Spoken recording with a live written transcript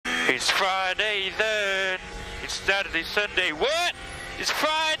It's Friday then. It's Saturday, Sunday. What? It's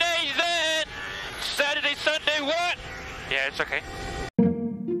Friday then. Saturday, Sunday. What? Yeah, it's okay.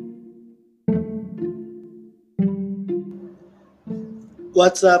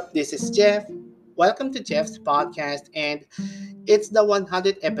 What's up? This is Jeff. Welcome to Jeff's podcast, and it's the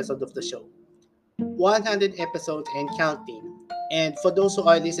 100th episode of the show. 100 episodes and counting. And for those who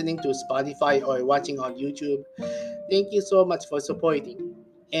are listening to Spotify or watching on YouTube, thank you so much for supporting.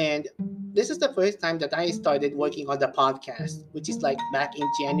 And this is the first time that I started working on the podcast, which is like back in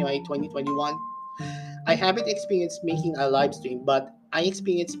January 2021. I haven't experienced making a live stream, but I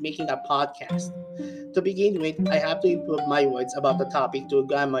experienced making a podcast. To begin with, I have to improve my words about the topic to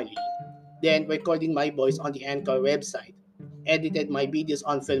Grammarly, then recording my voice on the Anchor website, edited my videos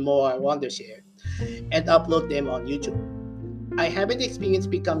on Filmora Wondershare, and upload them on YouTube. I haven't experienced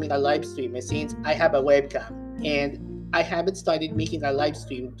becoming a live streamer since I have a webcam, and I haven't started making a live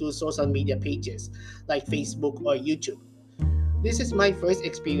stream to social media pages like Facebook or YouTube. This is my first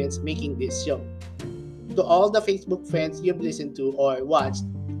experience making this show. To all the Facebook friends you've listened to or watched,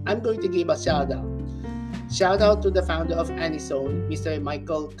 I'm going to give a shout out. Shout out to the founder of Anizone, Mr.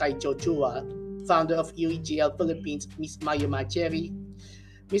 Michael Kaicho Chua, founder of UEGL Philippines, Ms. Mayo Macheri,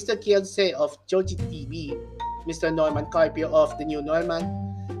 Mr. Kielse of Joji TV, Mr. Norman Carpio of The New Norman,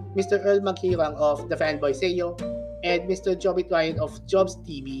 Mr. Earl Maghirang of The Fanboy Seyo, and Mr. Jobit Ryan of Jobs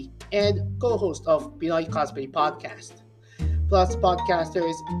TV and co-host of Pinoy Cosplay Podcast. Plus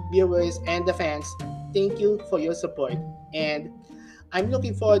podcasters, viewers, and the fans, thank you for your support, and I'm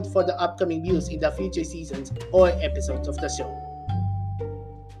looking forward for the upcoming views in the future seasons or episodes of the show.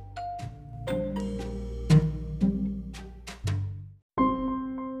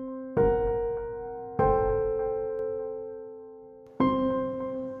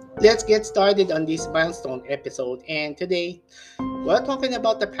 Let's get started on this milestone episode, and today we're talking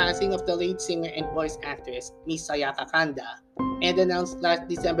about the passing of the late singer and voice actress Miss Sayaka Kanda, and announced last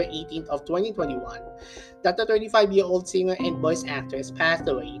December 18th of 2021 that the 35-year-old singer and voice actress passed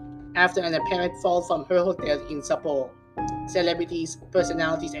away after an apparent fall from her hotel in Sapporo. Celebrities,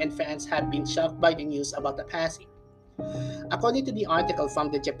 personalities, and fans have been shocked by the news about the passing. According to the article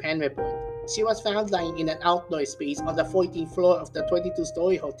from the Japan Report, she was found lying in an outdoor space on the 14th floor of the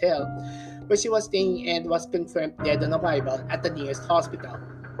 22-story hotel where she was staying and was confirmed dead on arrival at the nearest hospital.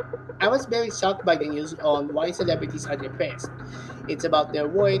 I was very shocked by the news on why celebrities are depressed. It's about their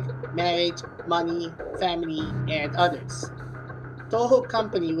work, marriage, money, family, and others. Toho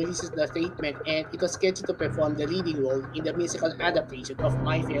Company releases the statement, and it was scheduled to perform the leading role in the musical adaptation of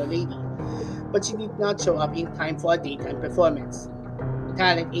My Fair Lady, but she did not show up in time for a daytime performance.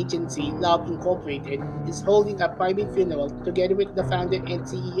 Talent agency Love Incorporated is holding a private funeral together with the founder and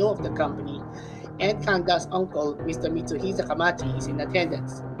CEO of the company, and Kanda's uncle, Mr. Mitsuhisa Kamachi, is in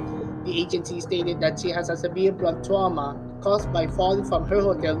attendance. The agency stated that she has a severe blood trauma caused by falling from her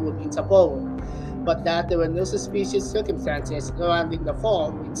hotel room in Sapporo, but that there were no suspicious circumstances surrounding the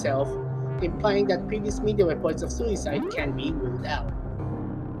fall itself, implying that previous media reports of suicide can be ruled out.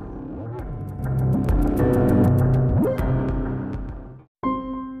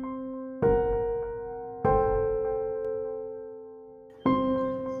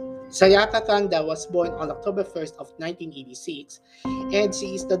 Sayaka Kanda was born on October 1st of 1986, and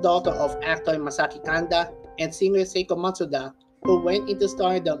she is the daughter of actor Masaki Kanda and singer Seiko Matsuda, who went into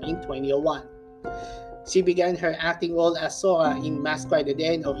stardom in 2001. She began her acting role as Sora in Mask Rider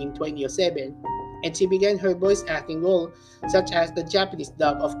Den-O in 2007, and she began her voice acting role such as the Japanese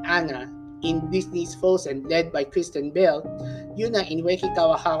dub of Anna in Disney's Frozen led by Kristen Bell, Yuna in Reiki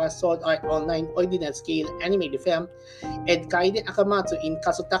Kawahara's Sword Art Online Ordinal Scale animated film, and Kaede Akamatsu in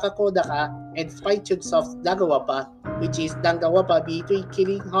Kazutaka Kodaka and Spike Chunsoft's Dagawappa, which is Dangawappa B3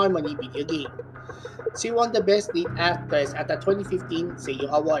 Killing Harmony video game. She won the Best Lead Actress at the 2015 Seiyu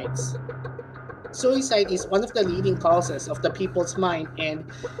Awards. Suicide is one of the leading causes of the people's mind, and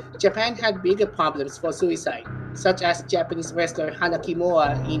Japan had bigger problems for suicide, such as Japanese wrestler Hana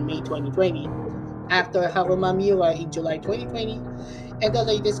Kimura in May 2020, actor Haruma Miura in July 2020, and the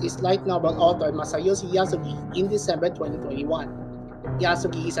latest is light novel author Masayoshi Yasugi in December 2021.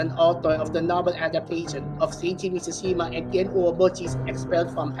 Yasugi is an author of the novel adaptation of Seiji Mitsushima and Ken Urobuchi's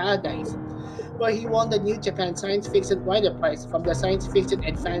Expelled from Paradise, where he won the New Japan Science Fiction Writer Prize from the Science Fiction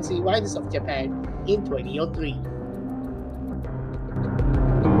and Fantasy Writers of Japan in 2003.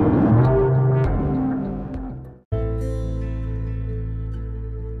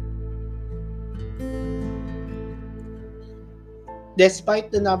 Despite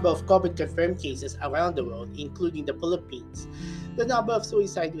the number of COVID-confirmed cases around the world, including the Philippines, the number of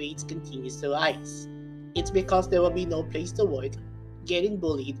suicide rates continues to rise. It's because there will be no place to work, getting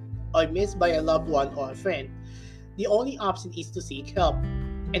bullied, or missed by a loved one or a friend, the only option is to seek help.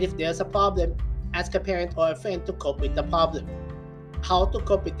 And if there's a problem, ask a parent or a friend to cope with the problem. How to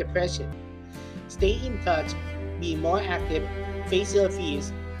cope with depression? Stay in touch, be more active, face your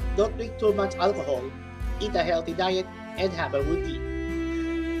fears, don't drink too much alcohol, eat a healthy diet, and have a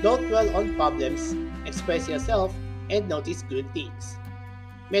routine. Don't dwell on problems, express yourself, and notice good things.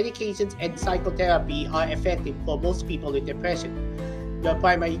 Medications and psychotherapy are effective for most people with depression. Your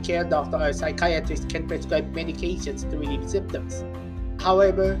primary care doctor or psychiatrist can prescribe medications to relieve symptoms.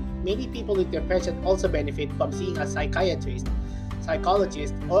 However, many people with depression also benefit from seeing a psychiatrist,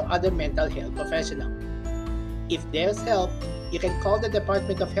 psychologist, or other mental health professional. If there's help, you can call the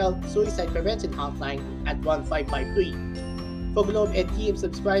Department of Health Suicide Prevention Hotline at 1553. For Globe and TM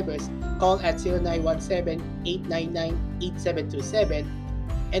subscribers, call at 0917-899-8727,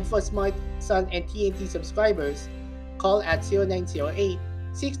 and for Smart, Sun, and TNT subscribers, call at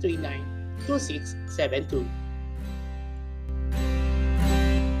 0908-639-2672.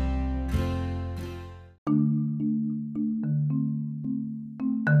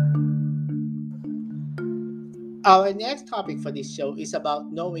 Our next topic for this show is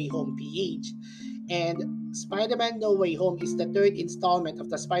about No Way Home PH. And Spider Man No Way Home is the third installment of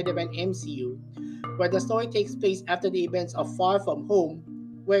the Spider Man MCU, where the story takes place after the events of Far From Home,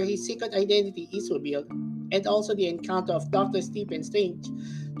 where his secret identity is revealed, and also the encounter of Dr. Stephen Strange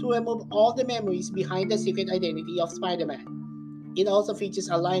to remove all the memories behind the secret identity of Spider Man. It also features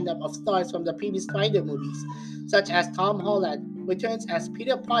a lineup of stars from the previous Spider movies, such as Tom Holland returns as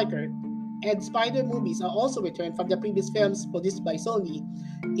Peter Parker, and Spider movies are also returned from the previous films produced by Sony,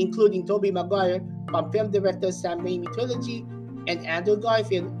 including Tobey Maguire from film director Sam Raimi trilogy and Andrew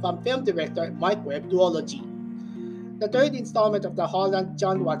Garfield from film director Mark Webb duology. The third installment of the Holland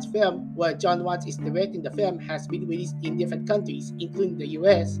John Watts film, where John Watts is directing the film, has been released in different countries, including the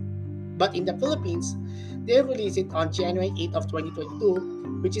US, but in the Philippines, they released it on January 8 of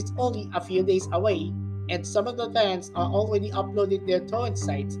 2022, which is only a few days away, and some of the fans are already uploaded their torrent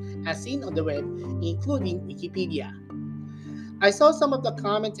sites as seen on the web, including Wikipedia. I saw some of the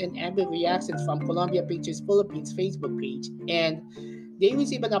comments and angry reactions from Columbia Pictures Philippines Facebook page, and they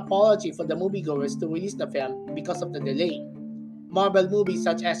received an apology for the moviegoers to release the film because of the delay. Marvel movies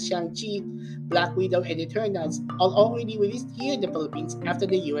such as Shang-Chi, Black Widow, and Eternals are already released here in the Philippines after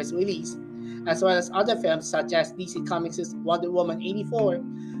the US release, as well as other films such as DC Comics' Wonder Woman 84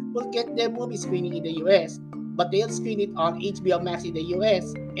 will get their movie screening in the US, but they'll screen it on HBO Max in the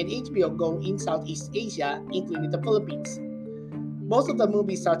US and HBO Go in Southeast Asia, including the Philippines. Most of the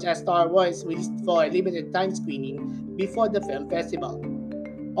movies such as Star Wars released for a limited time screening before the film festival.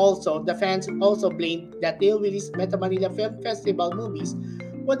 Also, the fans also blamed that they'll release Meta Manila Film Festival movies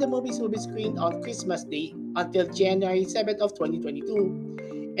when the movies will be screened on Christmas Day until January 7th of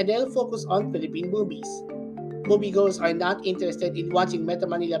 2022, and they'll focus on Philippine movies. Moviegoers are not interested in watching Meta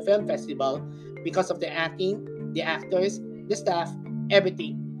Manila Film Festival because of the acting, the actors, the staff,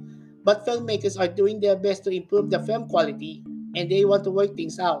 everything. But filmmakers are doing their best to improve the film quality, and they want to work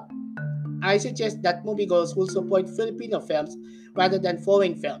things out. I suggest that moviegoers will support Filipino films rather than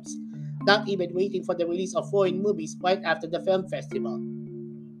foreign films, not even waiting for the release of foreign movies right after the film festival.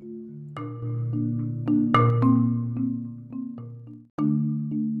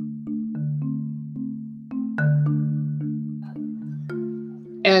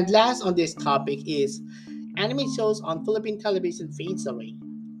 And last on this topic is anime shows on Philippine television fades away.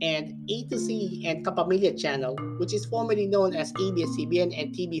 And A to C and Kapamilya Channel, which is formerly known as ABS-CBN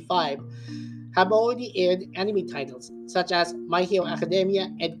and TV5, have already aired anime titles such as My Hero Academia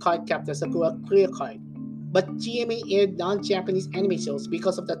and Cardcaptor Sakura Clear Card. But GMA aired non-Japanese anime shows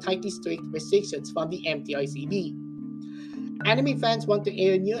because of the tightly strict restrictions from the MTRCB. Anime fans want to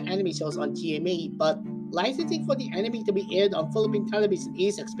air new anime shows on GMA, but licensing for the anime to be aired on Philippine television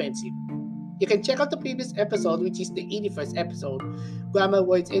is expensive. You can check out the previous episode, which is the 81st episode, Grammar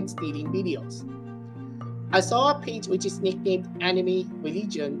Words and Stealing Videos. I saw a page which is nicknamed Anime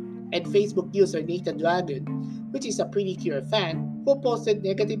Religion and Facebook user Nathan Dragon, which is a Pretty Cure fan, who posted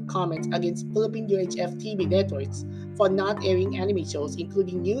negative comments against Philippine UHF TV networks for not airing anime shows,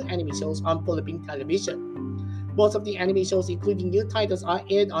 including new anime shows on Philippine television. Most of the anime shows, including new titles, are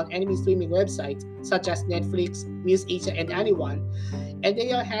aired on anime streaming websites such as Netflix, Muse Asia, and Anyone, and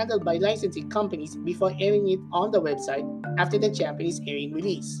they are handled by licensing companies before airing it on the website after the Japanese airing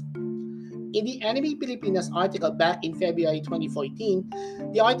release. In the Anime Pilipinas article back in February 2014,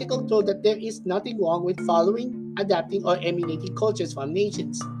 the article told that there is nothing wrong with following, adapting, or emulating cultures from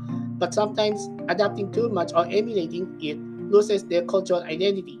nations, but sometimes adapting too much or emulating it loses their cultural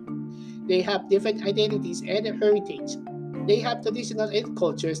identity. They have different identities and heritage. They have traditional and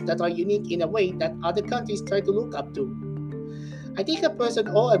cultures that are unique in a way that other countries try to look up to. I think a person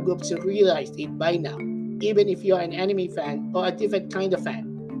or a group should realize it by now, even if you're an anime fan or a different kind of fan.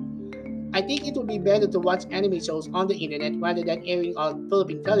 I think it would be better to watch anime shows on the internet rather than airing on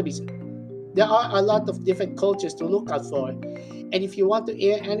Philippine television. There are a lot of different cultures to look out for, and if you want to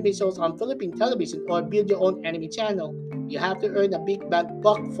air anime shows on Philippine television or build your own anime channel, you have to earn a big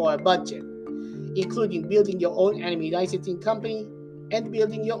buck for a budget, including building your own anime licensing company and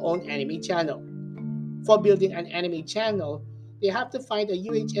building your own anime channel. For building an anime channel, they have to find a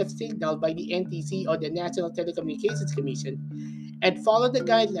UHF signal by the NTC or the National Telecommunications Commission and follow the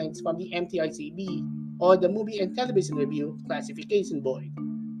guidelines from the MTRCB or the Movie and Television Review Classification Board.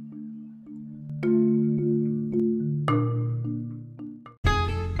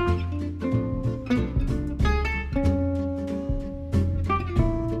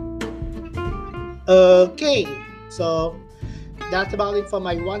 Okay, so that's about it for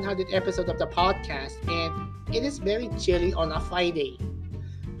my 100th episode of the podcast, and it is very chilly on a Friday.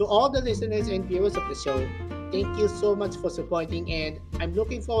 To all the listeners and viewers of the show, thank you so much for supporting, and I'm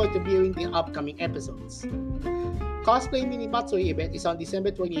looking forward to viewing the upcoming episodes. Cosplay Mini Matsuri event is on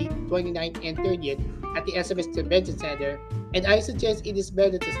December 28th, 29th, and 30th at the SMS Convention Center, and I suggest it is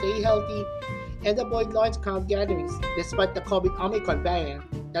better to stay healthy and avoid large crowd gatherings despite the COVID Omicron variant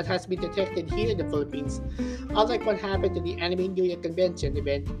that has been detected here in the Philippines, unlike what happened to the Anime New Year Convention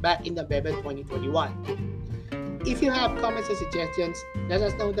event back in November 2021. If you have comments or suggestions, let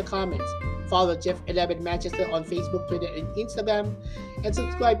us know in the comments. Follow Jeff11 Manchester on Facebook, Twitter, and Instagram, and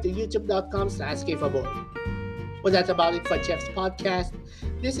subscribe to youtube.com/Caveaboy. Well, that's about it for Jeff's podcast.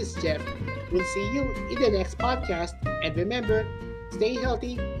 This is Jeff. We'll see you in the next podcast, and remember, stay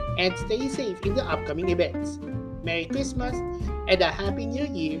healthy and stay safe in the upcoming events. Merry Christmas and a Happy New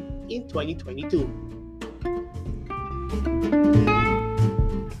Year in 2022.